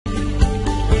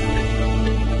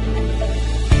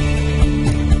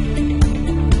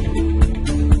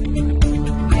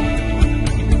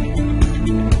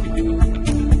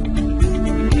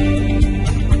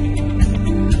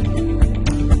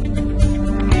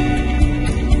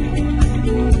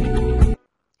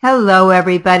Hello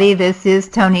everybody, this is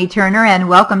Toni Turner and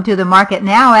welcome to the market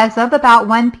now as of about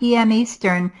 1 p.m.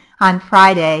 Eastern on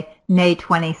Friday, May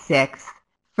 26th.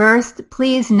 First,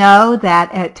 please know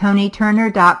that at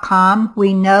ToniTurner.com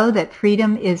we know that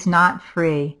freedom is not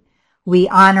free. We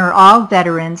honor all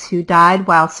veterans who died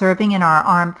while serving in our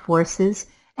armed forces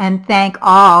and thank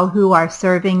all who are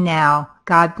serving now.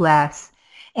 God bless.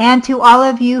 And to all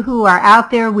of you who are out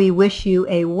there, we wish you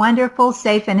a wonderful,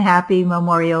 safe, and happy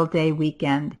Memorial Day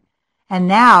weekend. And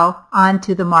now, on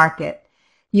to the market.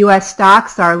 U.S.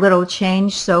 stocks are little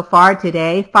changed so far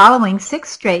today, following 6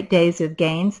 straight days of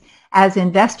gains as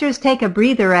investors take a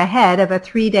breather ahead of a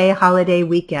 3-day holiday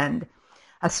weekend.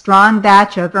 A strong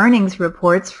batch of earnings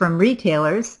reports from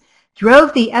retailers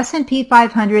drove the S&P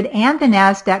 500 and the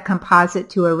NASDAQ Composite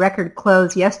to a record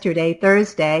close yesterday,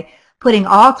 Thursday, putting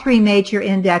all 3 major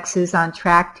indexes on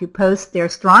track to post their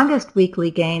strongest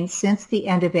weekly gains since the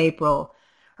end of April.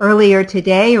 Earlier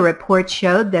today, a report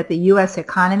showed that the U.S.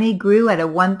 economy grew at a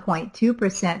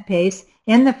 1.2% pace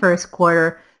in the first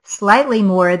quarter, slightly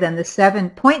more than the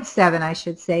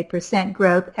 7.7%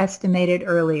 growth estimated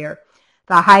earlier.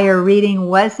 The higher reading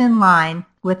was in line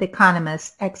with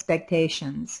economists'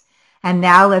 expectations. And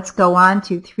now let's go on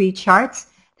to 3 charts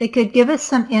that could give us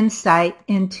some insight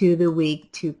into the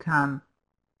week to come.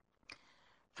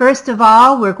 First of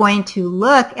all, we're going to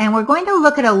look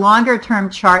at a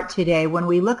longer-term chart today. When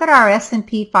we look at our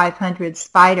S&P 500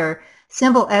 spider,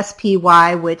 symbol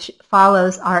SPY, which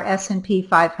follows our S&P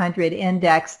 500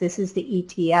 index, this is the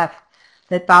ETF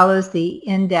that follows the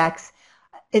index.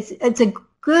 It's a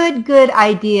good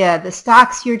idea, the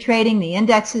stocks you're trading, the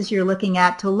indexes you're looking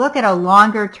at, to look at a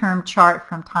longer-term chart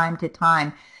from time to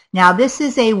time. Now, this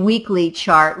is a weekly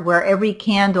chart where every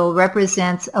candle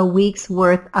represents a week's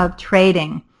worth of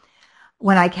trading.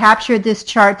 When I captured this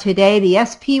chart today, the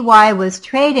SPY was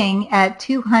trading at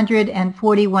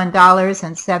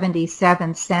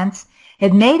 $241.77.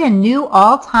 It made a new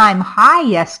all-time high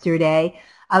yesterday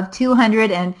of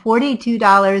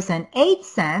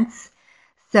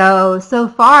 $242.08. So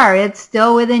far, it's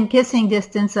still within kissing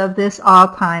distance of this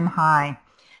all-time high.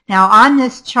 Now, on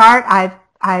this chart, I've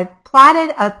plotted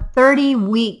a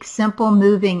 30-week simple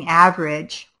moving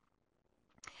average.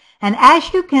 And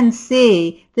as you can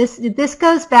see, this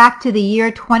goes back to the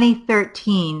year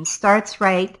 2013, starts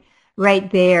right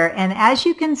there. And as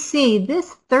you can see,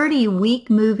 this 30-week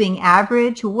moving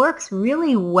average works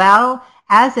really well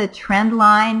as a trend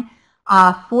line.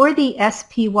 For the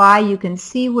SPY, you can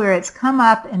see where it's come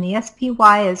up and the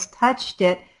SPY has touched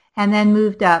it and then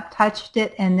moved up, touched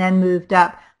it and then moved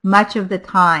up much of the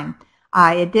time.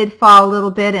 It did fall a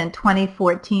little bit in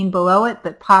 2014 below it,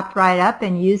 but popped right up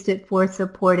and used it for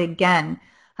support again.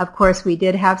 Of course, we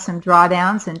did have some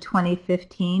drawdowns in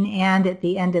 2015 and at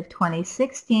the end of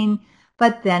 2016,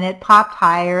 but then it popped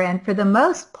higher and for the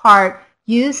most part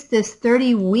used this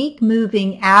 30-week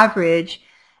moving average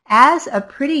as a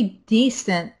pretty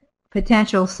decent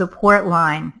potential support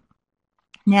line.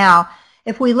 Now,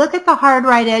 if we look at the hard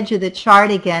right edge of the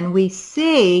chart again, we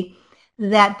see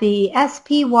that the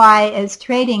SPY is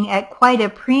trading at quite a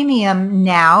premium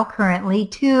now currently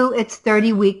to its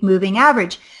 30-week moving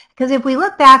average. Because if we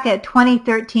look back at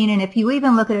 2013 and if you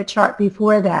even look at a chart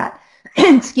before that,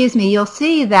 excuse me, you'll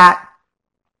see that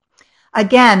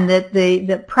again that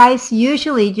the price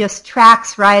usually just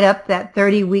tracks right up that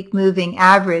 30-week moving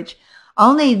average.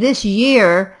 Only this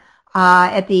year,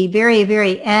 at the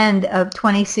very end of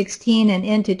 2016 and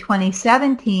into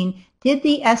 2017, did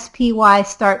the SPY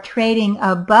start trading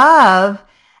above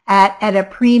at a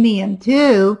premium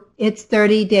to its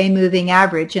 30-day moving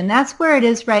average? And that's where it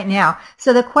is right now.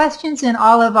 So the questions in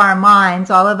all of our minds,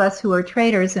 all of us who are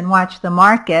traders and watch the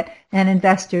market, and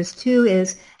investors too,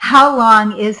 is how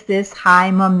long is this high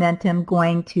momentum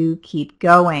going to keep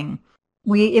going?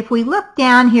 If we look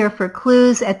down here for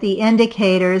clues at the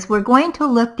indicators, we're going to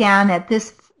look down at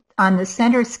this on the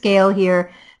center scale here,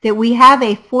 that we have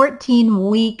a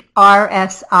 14-week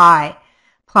RSI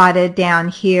plotted down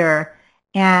here.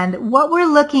 And what we're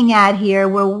looking at here,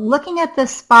 we're looking at the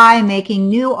SPY making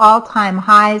new all-time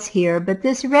highs here, but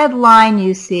this red line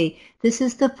you see, this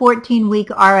is the 14-week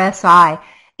RSI.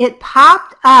 It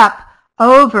popped up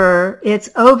over its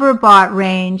overbought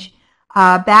range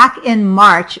back in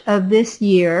March of this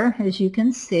year, as you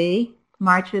can see,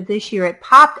 March of this year. It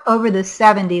popped over the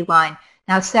 70 line.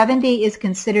 Now, 70 is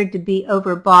considered to be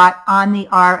overbought on the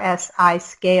RSI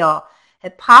scale.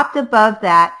 It popped above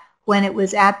that when it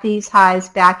was at these highs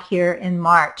back here in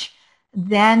March.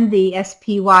 Then the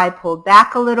SPY pulled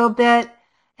back a little bit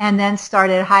and then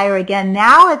started higher again.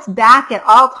 Now it's back at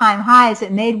all-time highs.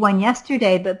 It made one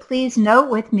yesterday, but please note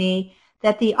with me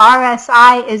that the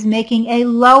RSI is making a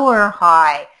lower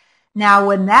high. Now,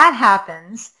 when that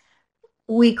happens,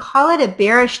 we call it a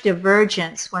bearish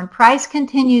divergence. When price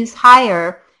continues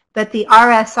higher, but the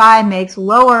RSI makes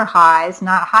lower highs,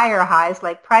 not higher highs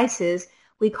like prices,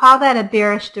 we call that a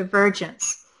bearish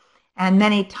divergence. And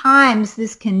many times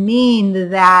this can mean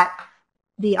that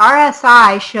the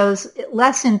RSI shows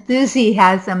less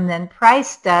enthusiasm than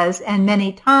price does, and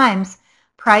many times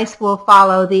price will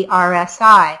follow the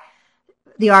RSI's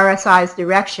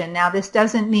direction. Now, this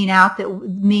doesn't mean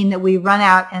that we run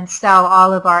out and sell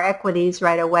all of our equities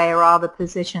right away or all the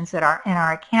positions that are in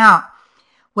our account.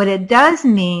 What it does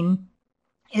mean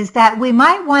is that we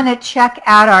might want to check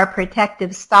out our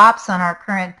protective stops on our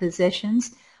current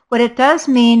positions. What it does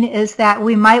mean is that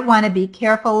we might want to be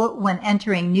careful when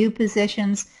entering new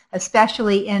positions,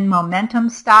 especially in momentum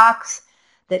stocks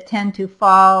that tend to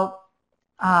fall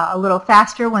a little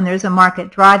faster when there's a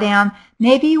market drawdown.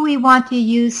 Maybe we want to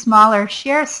use smaller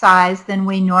share size than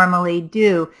we normally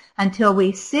do until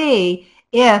we see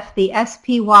if the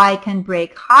SPY can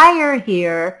break higher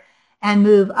here and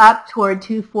move up toward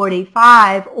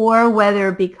 245, or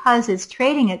whether, because it's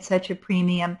trading at such a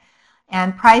premium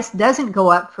and price doesn't go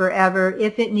up forever,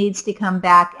 if it needs to come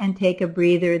back and take a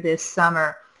breather this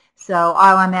summer. So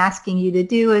all I'm asking you to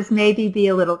do is maybe be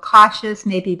a little cautious,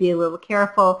 maybe be a little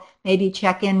careful, maybe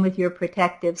check in with your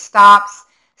protective stops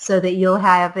so that you'll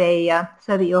have a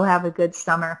good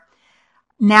summer.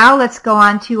 Now let's go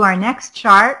on to our next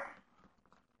chart.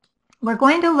 We're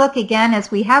going to look again, as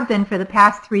we have been for the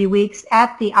past 3 weeks,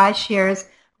 at the iShares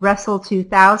Russell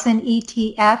 2000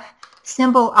 ETF,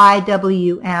 symbol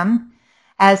IWM.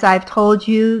 As I've told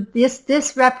you,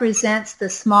 this represents the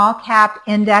small cap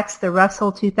index, the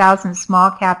Russell 2000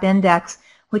 small cap index,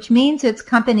 which means its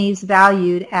companies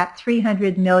valued at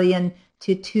 $300 million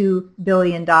to $2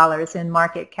 billion in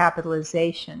market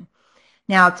capitalization.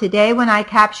 Now, today when I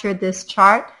captured this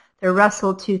chart, the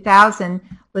Russell 2000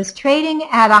 was trading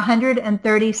at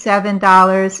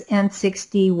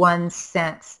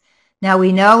 $137.61. Now,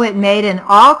 we know it made an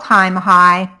all-time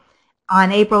high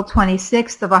on April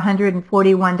 26th of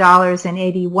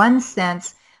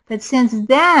 $141.81. But since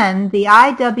then, the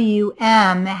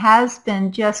IWM has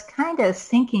been just kind of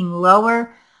sinking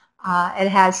lower. It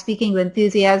has, speaking of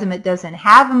enthusiasm, it doesn't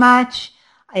have much.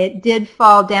 It did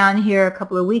fall down here a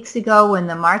couple of weeks ago when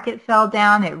the market fell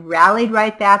down. It rallied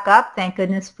right back up, thank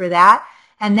goodness for that.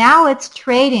 And now it's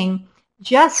trading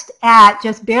just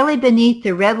barely beneath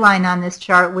the red line on this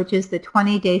chart, which is the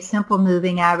 20-day simple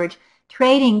moving average,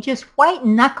 trading just white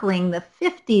knuckling the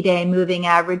 50-day moving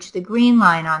average, the green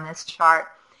line on this chart.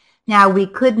 Now, we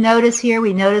could notice here,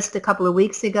 we noticed a couple of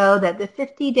weeks ago that the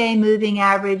 50-day moving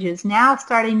average is now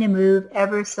starting to move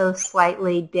ever so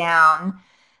slightly down.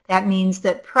 That means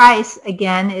that price,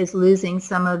 again, is losing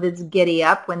some of its giddy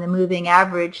up when the moving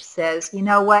average says, you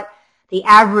know what, the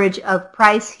average of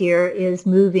price here is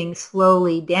moving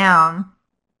slowly down.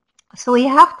 So we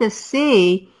have to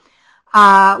see,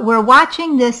 we're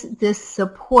watching this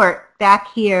support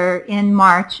back here in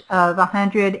March of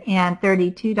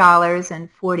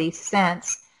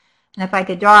 $132.40. And if I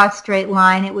could draw a straight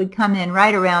line, it would come in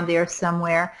right around there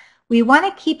somewhere. We want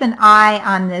to keep an eye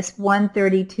on this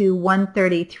 132,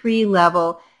 133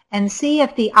 level and see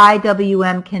if the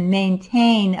IWM can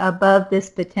maintain above this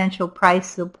potential price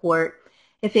support.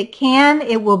 If it can,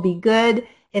 it will be good.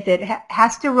 If it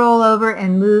has to roll over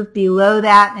and move below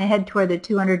that and head toward the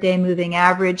 200-day moving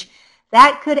average,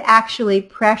 that could actually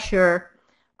pressure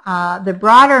the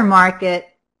broader market,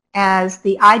 as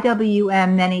the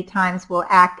IWM many times will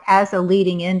act as a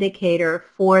leading indicator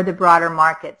for the broader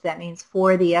markets. That means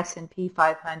for the S&P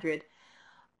 500.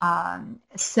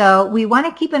 So we want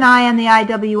to keep an eye on the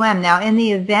IWM. Now, in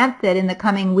the event that in the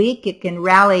coming week it can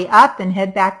rally up and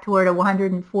head back toward a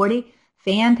 140,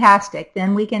 fantastic.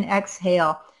 Then we can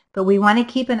exhale. But we want to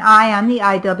keep an eye on the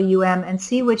IWM and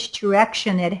see which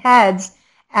direction it heads,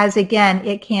 as again,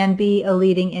 it can be a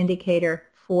leading indicator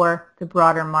for the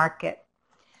broader market.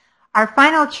 Our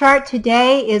final chart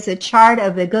today is a chart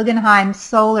of the Guggenheim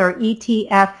Solar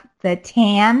ETF, the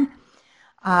TAN,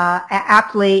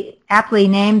 aptly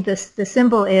named. The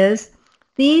symbol is.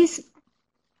 This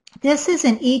is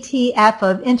an ETF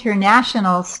of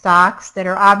international stocks that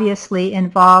are obviously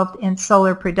involved in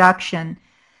solar production.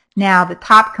 Now, the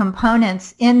top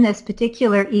components in this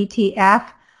particular ETF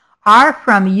are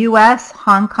from US,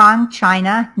 Hong Kong,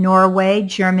 China, Norway,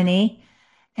 Germany,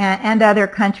 and other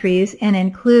countries, and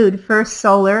include First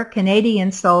Solar,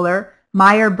 Canadian Solar,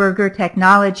 Meyer Burger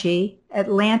Technology,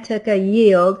 Atlantica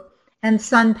Yield, and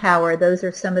SunPower. Those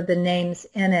are some of the names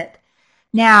in it.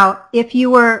 Now, if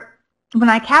you were when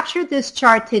I captured this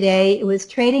chart today, it was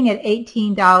trading at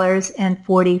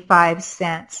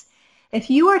 $18.45. If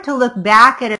you were to look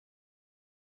back at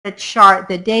a chart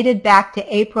that dated back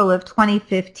to April of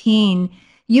 2015,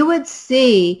 you would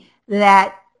see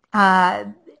that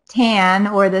TAN,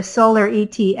 or the solar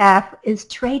ETF, is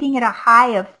trading at a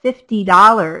high of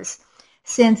 $50.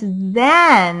 Since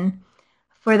then,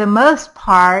 for the most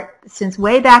part, since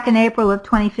way back in April of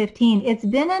 2015, it's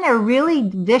been in a really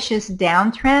vicious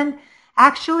downtrend.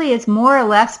 Actually, it's more or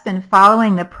less been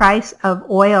following the price of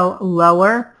oil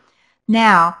lower.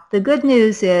 Now, the good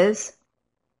news is,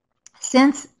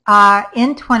 since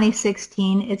in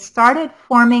 2016, it started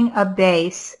forming a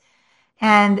base.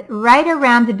 And right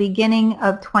around the beginning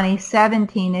of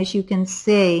 2017, as you can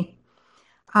see,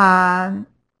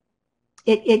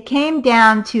 it came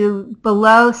down to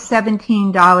below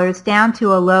 $17, down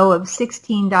to a low of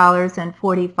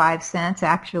 $16.45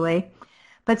 actually.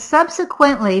 But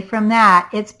subsequently from that,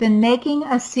 it's been making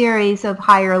a series of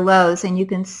higher lows, and you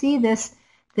can see this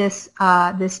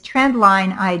trend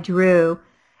line I drew.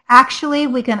 Actually,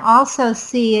 we can also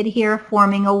see it here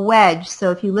forming a wedge.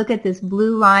 So if you look at this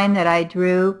blue line that I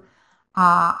drew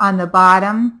on the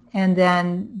bottom, and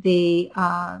then the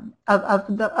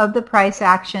of the price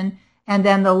action, and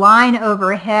then the line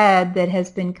overhead that has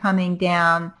been coming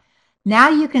down, now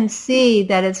you can see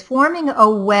that it's forming a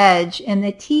wedge, and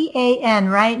the TAN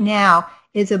right now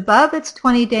is above its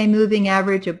 20-day moving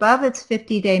average, above its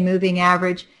 50-day moving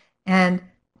average, and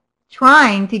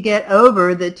trying to get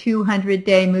over the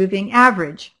 200-day moving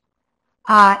average.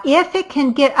 If it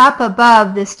can get up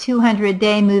above this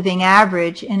 200-day moving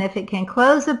average, and if it can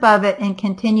close above it and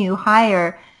continue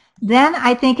higher, then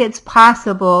I think it's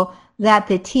possible that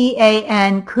the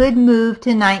TAN could move to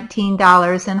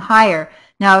 $19 and higher.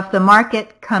 Now, if the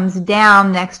market comes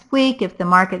down next week, if the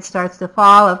market starts to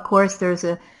fall, of course, there's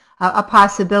a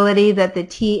possibility that the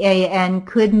TAN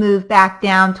could move back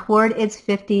down toward its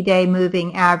 50-day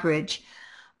moving average.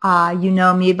 You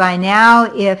know me by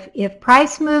now. If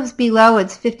price moves below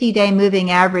its 50-day moving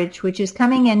average, which is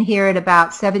coming in here at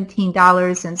about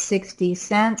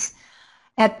 $17.60,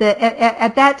 at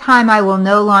that time I will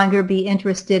no longer be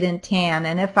interested in TAN,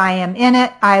 and if I am in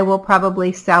it, I will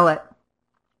probably sell it.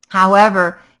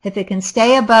 However, if it can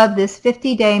stay above this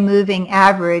 50-day moving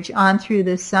average on through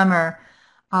the summer,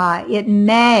 it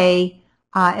may,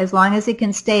 as long as it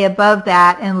can stay above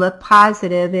that and look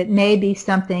positive, it may be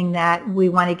something that we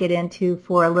want to get into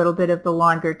for a little bit of the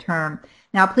longer term.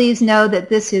 Now, please know that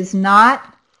this is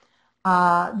not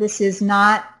a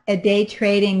day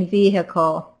trading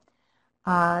vehicle.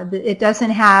 It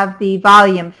doesn't have the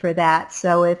volume for that.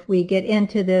 So if we get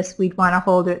into this, we'd want to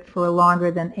hold it for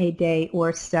longer than a day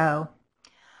or so.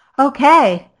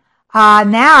 Okay.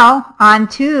 Now on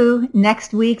to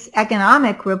next week's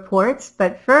economic reports,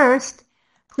 but first,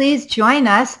 please join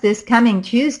us this coming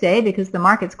Tuesday, because the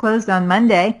market's closed on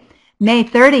Monday, May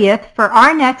 30th, for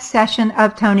our next session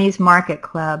of Tony's Market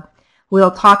Club.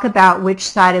 We'll talk about which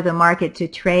side of the market to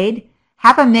trade,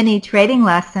 have a mini trading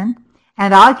lesson,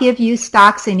 and I'll give you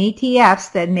stocks and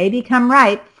ETFs that may become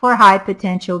ripe for high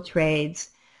potential trades.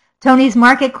 Tony's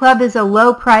Market Club is a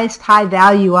low-priced,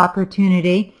 high-value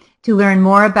opportunity to learn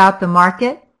more about the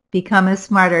market, become a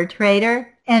smarter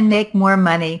trader, and make more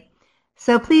money.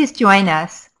 So please join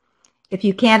us. If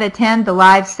you can't attend the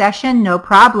live session, no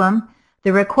problem.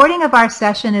 The recording of our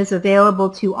session is available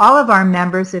to all of our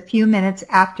members a few minutes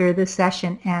after the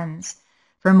session ends.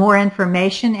 For more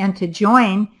information and to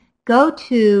join, go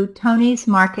to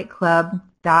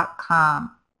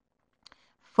tonysmarketclub.com.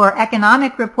 For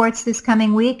economic reports this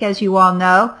coming week, as you all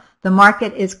know, the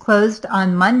market is closed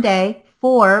on Monday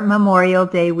for Memorial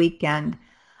Day weekend.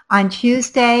 On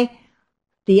Tuesday,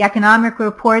 the economic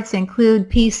reports include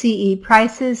PCE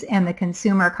prices and the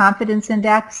Consumer Confidence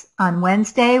Index. On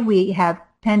Wednesday, we have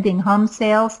pending home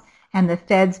sales and the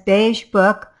Fed's Beige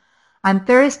Book. On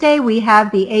Thursday, we have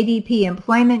the ADP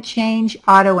employment change,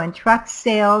 auto and truck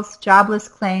sales, jobless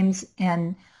claims,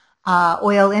 and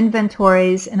oil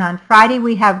inventories. And on Friday,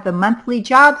 we have the monthly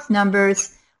jobs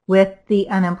numbers with the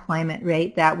unemployment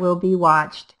rate that will be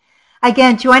watched.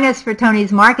 Again, join us for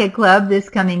Tony's Market Club this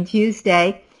coming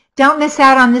Tuesday. Don't miss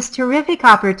out on this terrific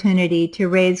opportunity to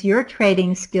raise your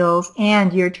trading skills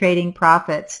and your trading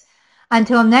profits.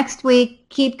 Until next week,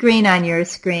 keep green on your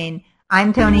screen.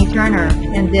 I'm Toni Turner,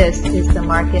 and this is The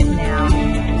Market Now.